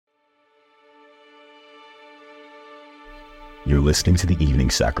You're listening to The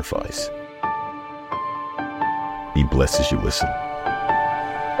Evening Sacrifice. Be blessed as you listen.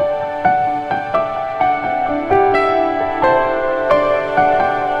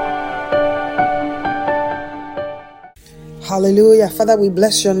 Hallelujah. Father, we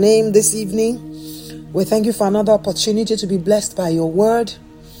bless your name this evening. We thank you for another opportunity to be blessed by your word.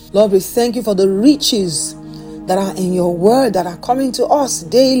 Lord, we thank you for the riches that are in your word that are coming to us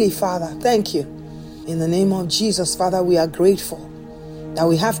daily, Father. Thank you. In the name of Jesus, Father, we are grateful that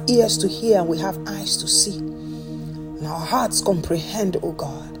we have ears to hear and we have eyes to see. And our hearts comprehend, O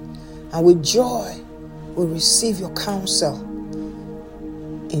God. And with joy, we receive your counsel.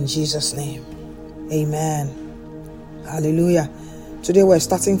 In Jesus' name, amen. Hallelujah. Today we're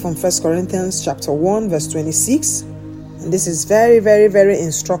starting from 1 Corinthians chapter 1, verse 26. And this is very, very, very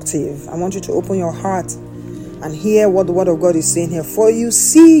instructive. I want you to open your heart and hear what the word of God is saying here. For you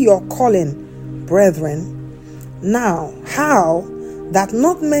see your calling, brethren, now how that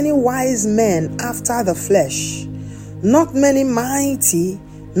not many wise men after the flesh, not many mighty,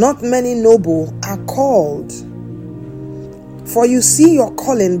 not many noble are called. For you see your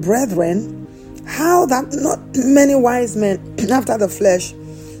calling, brethren, how that not many wise men after the flesh,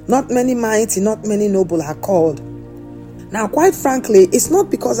 not many mighty, not many noble are called. Now, quite frankly, it's not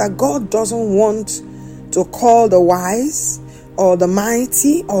because that God doesn't want to call the wise or the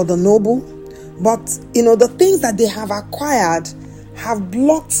mighty or the noble, but the things that they have acquired have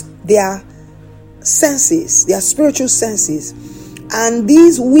blocked their senses, their spiritual senses, and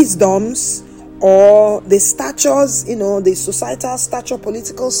these wisdoms or the statures, the societal stature,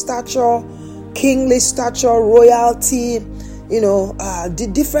 political stature, kingly stature, royalty, the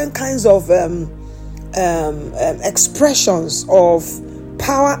different kinds of expressions of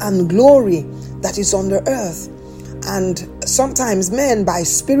power and glory that is on the earth. And sometimes men, by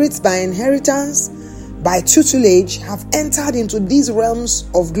spirits, by inheritance, by tutelage, have entered into these realms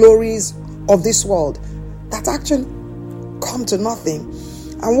of glories of this world that actually come to nothing.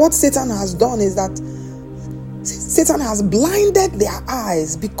 And what Satan has done is that Satan has blinded their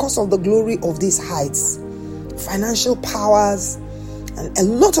eyes because of the glory of these heights, financial powers, and a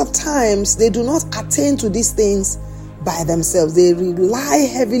lot of times they do not attain to these things by themselves. They rely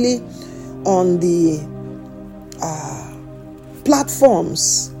heavily on the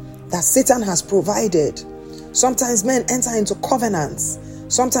platforms that Satan has provided. Sometimes men enter into covenants.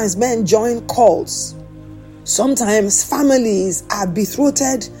 Sometimes men join cults. Sometimes families are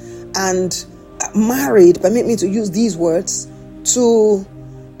betrothed and married, permit me to use these words, to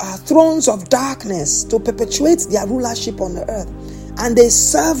thrones of darkness to perpetuate their rulership on the earth. And they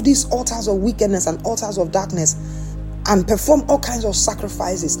serve these altars of wickedness and altars of darkness and perform all kinds of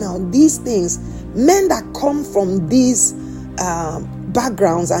sacrifices. Now, these things, men that come from these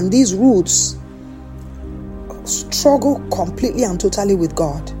backgrounds and these roots struggle completely and totally with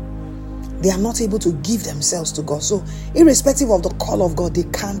God. They are not able to give themselves to God. So, irrespective of the call of God, they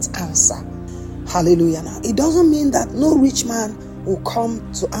can't answer. Hallelujah. Now, it doesn't mean that no rich man will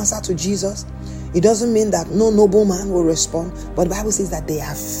come to answer to Jesus. It doesn't mean that no noble man will respond. But the Bible says that they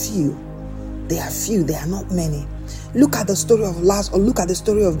are few. They are few. They are not many. Look at the story of Lazarus, or look at the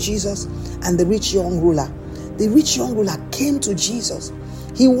story of Jesus and the rich young ruler. The rich young ruler came to Jesus.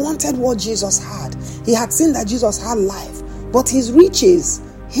 He wanted what Jesus had. He had seen that Jesus had life, but his riches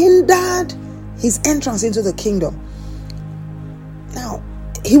hindered his entrance into the kingdom. Now,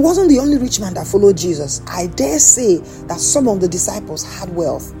 he wasn't the only rich man that followed Jesus. I dare say that some of the disciples had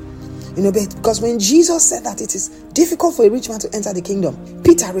wealth. Because when Jesus said that it is difficult for a rich man to enter the kingdom,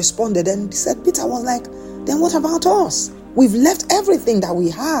 Peter responded and he said, Peter was like, then what about us? We've left everything that we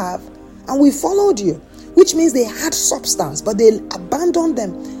have and we followed you. Which means they had substance, but they abandoned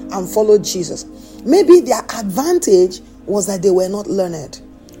them and followed Jesus. Maybe their advantage was that they were not learned,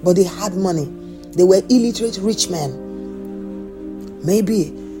 but they had money. They were illiterate rich men.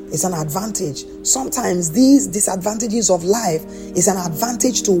 Maybe it's an advantage. Sometimes these disadvantages of life is an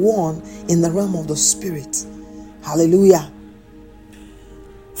advantage to one in the realm of the spirit. Hallelujah.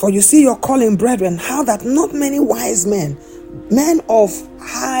 For you see your calling, brethren, how that not many wise men, men of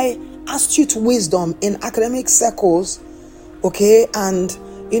high astute wisdom in academic circles, and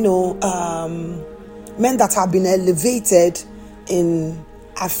men that have been elevated in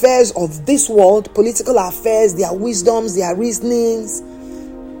affairs of this world, political affairs, their wisdoms, their reasonings,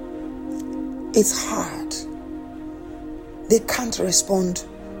 it's hard. They can't respond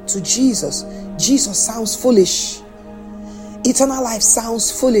to Jesus. Jesus sounds foolish. Eternal life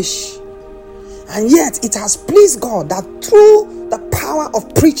sounds foolish. And yet it has pleased God that through the power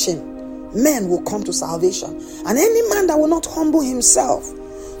of preaching, men will come to salvation. And any man that will not humble himself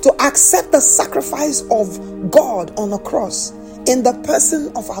to accept the sacrifice of God on the cross in the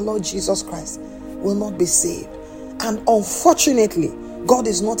person of our Lord Jesus Christ will not be saved. And unfortunately, God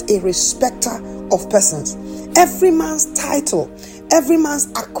is not a respecter of persons. Every man's title, every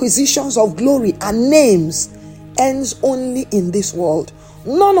man's acquisitions of glory and names ends only in this world.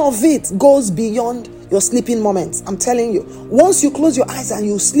 None of it goes beyond your sleeping moments. I'm telling you, once you close your eyes and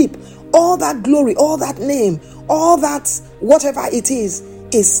you sleep, all that glory, all that name, all that whatever it is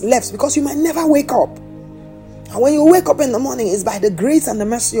left, because you might never wake up. And when you wake up in the morning, it's by the grace and the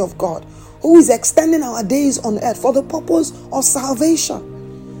mercy of God, who is extending our days on earth for the purpose of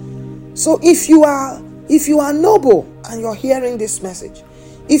salvation. So if you are noble and you're hearing this message,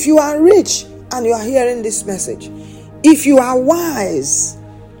 if you are rich and you are hearing this message, if you are wise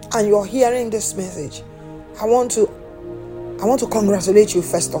and you're hearing this message, I want to congratulate you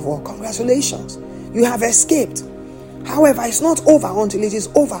first of all. Congratulations. You have escaped. However, it's not over until it is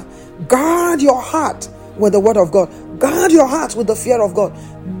over. Guard your heart with the word of God. Guard your heart with the fear of God.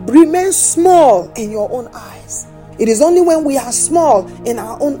 Remain small in your own eyes. It is only when we are small in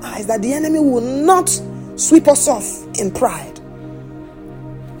our own eyes that the enemy will not sweep us off in pride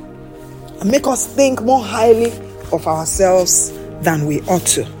and make us think more highly of ourselves than we ought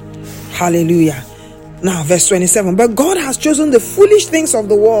to. Hallelujah. Now, verse 27. But God has chosen the foolish things of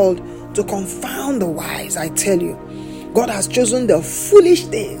the world to confound the wise. I tell you, God has chosen the foolish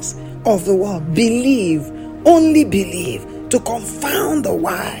things of the world. Believe, only believe, to confound the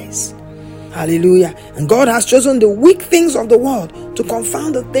wise. Hallelujah. And God has chosen the weak things of the world to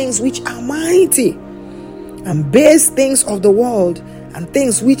confound the things which are mighty, and base things of the world and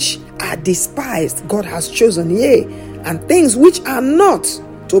things which are despised God has chosen, yea, and things which are not,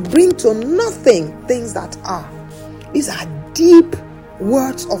 to bring to nothing things that are. These are deep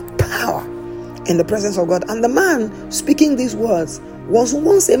words of power in the presence of God. And the man speaking these words was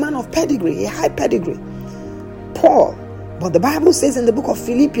once a man of pedigree, a high pedigree, Paul. But the Bible says in the book of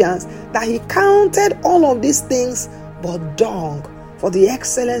Philippians that he counted all of these things but dung for the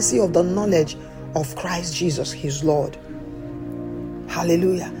excellency of the knowledge of Christ Jesus, his Lord.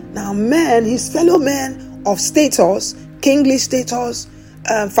 Hallelujah. Now men, his fellow men of status, kingly status,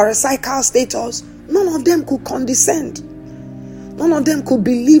 pharisaical status, none of them could condescend. None of them could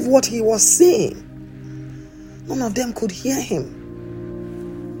believe what he was saying. None of them could hear him.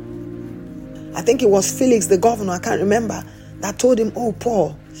 I think it was Felix the governor, I can't remember, that told him, "Oh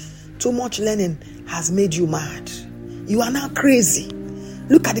Paul, too much learning has made you mad. You are now crazy.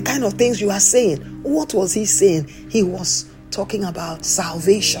 Look at the kind of things you are saying." What was he saying? He was talking about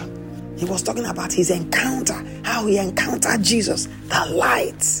salvation. He was talking about his encounter, how he encountered Jesus, the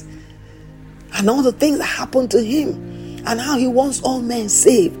light, and all the things that happened to him, and how he wants all men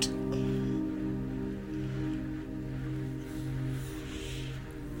saved.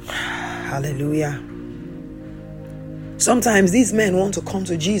 Hallelujah. Sometimes these men want to come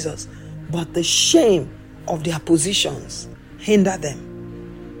to Jesus, but the shame of their positions hinder them.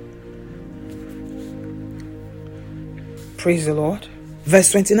 Praise the Lord.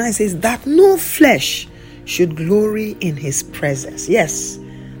 Verse 29 says that no flesh should glory in his presence. Yes,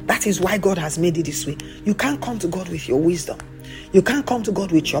 that is why God has made it this way. You can't come to God with your wisdom. You can't come to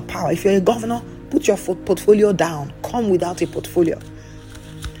God with your power. If you're a governor, put your portfolio down. Come without a portfolio.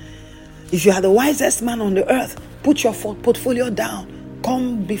 If you are the wisest man on the earth, put your portfolio down.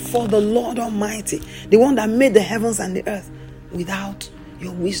 Come before the Lord Almighty, the one that made the heavens and the earth, without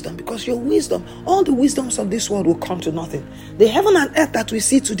your wisdom. Because your wisdom, all the wisdoms of this world will come to nothing. The heaven and earth that we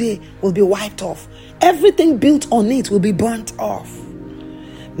see today will be wiped off. Everything built on it will be burnt off.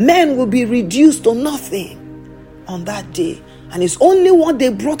 Men will be reduced to nothing on that day. And it's only what they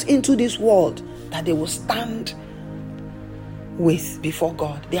brought into this world that they will stand with before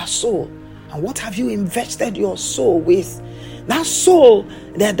God, their soul. And what have you invested your soul with? That soul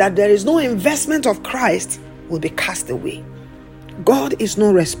that there is no investment of Christ will be cast away. God is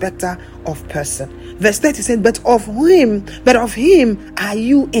no respecter of person. Verse 30 said, but of him are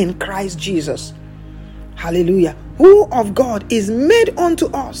you in Christ Jesus. Hallelujah. Who of God is made unto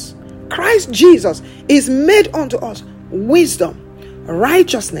us. Christ Jesus is made unto us wisdom,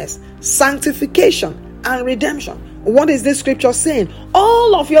 righteousness, sanctification, and redemption. What is this scripture saying?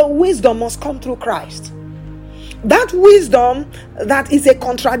 All of your wisdom must come through Christ. That wisdom that is a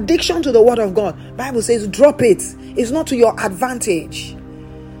contradiction to the word of God, Bible says drop it. It's not to your advantage.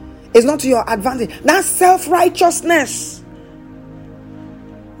 It's not to your advantage. That's self-righteousness.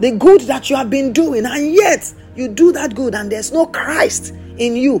 The good that you have been doing, and yet you do that good and there's no Christ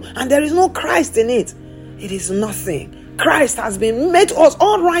in you, and there is no Christ in it. It is nothing. Christ has been made to us.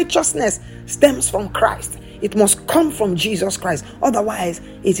 All righteousness stems from Christ. It must come from Jesus Christ. Otherwise,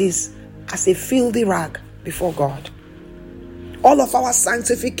 it is as a filthy rag before God. All of our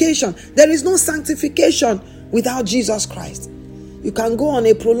sanctification, there is no sanctification without Jesus Christ. You can go on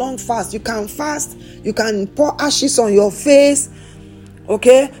a prolonged fast. You can fast. You can pour ashes on your face.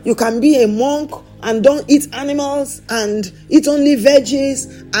 Okay? You can be a monk and don't eat animals and eat only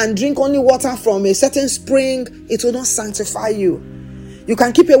veggies and drink only water from a certain spring. It will not sanctify you. You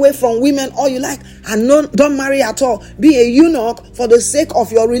can keep away from women all you like and don't marry at all. Be a eunuch for the sake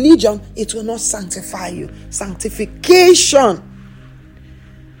of your religion. It will not sanctify you. Sanctification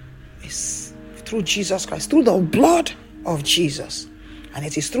is through Jesus Christ, through the blood of Jesus. And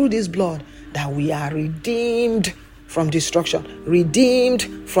it is through this blood that we are redeemed from destruction,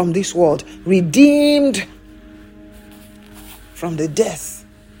 redeemed from this world, redeemed from the death,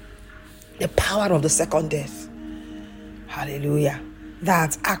 the power of the second death. Hallelujah.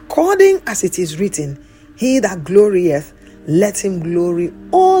 That according as it is written, he that glorieth, let him glory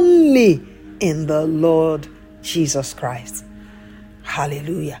only in the Lord Jesus Christ.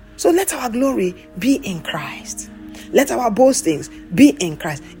 Hallelujah. So let our glory be in Christ. Let our boastings be in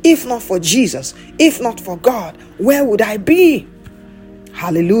Christ. If not for Jesus, if not for God, where would I be?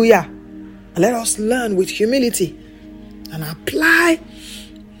 Hallelujah. And let us learn with humility and apply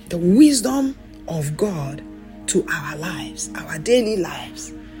the wisdom of God to our lives, our daily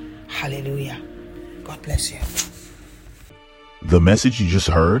lives. Hallelujah. God bless you. The message you just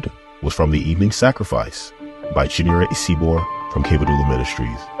heard was from the Evening Sacrifice by Chinyere Isibor from Kebadula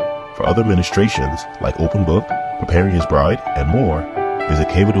Ministries. For other ministrations like Open Book, Preparing His Bride, and more, visit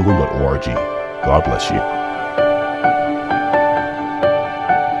kbadula.org. God bless you.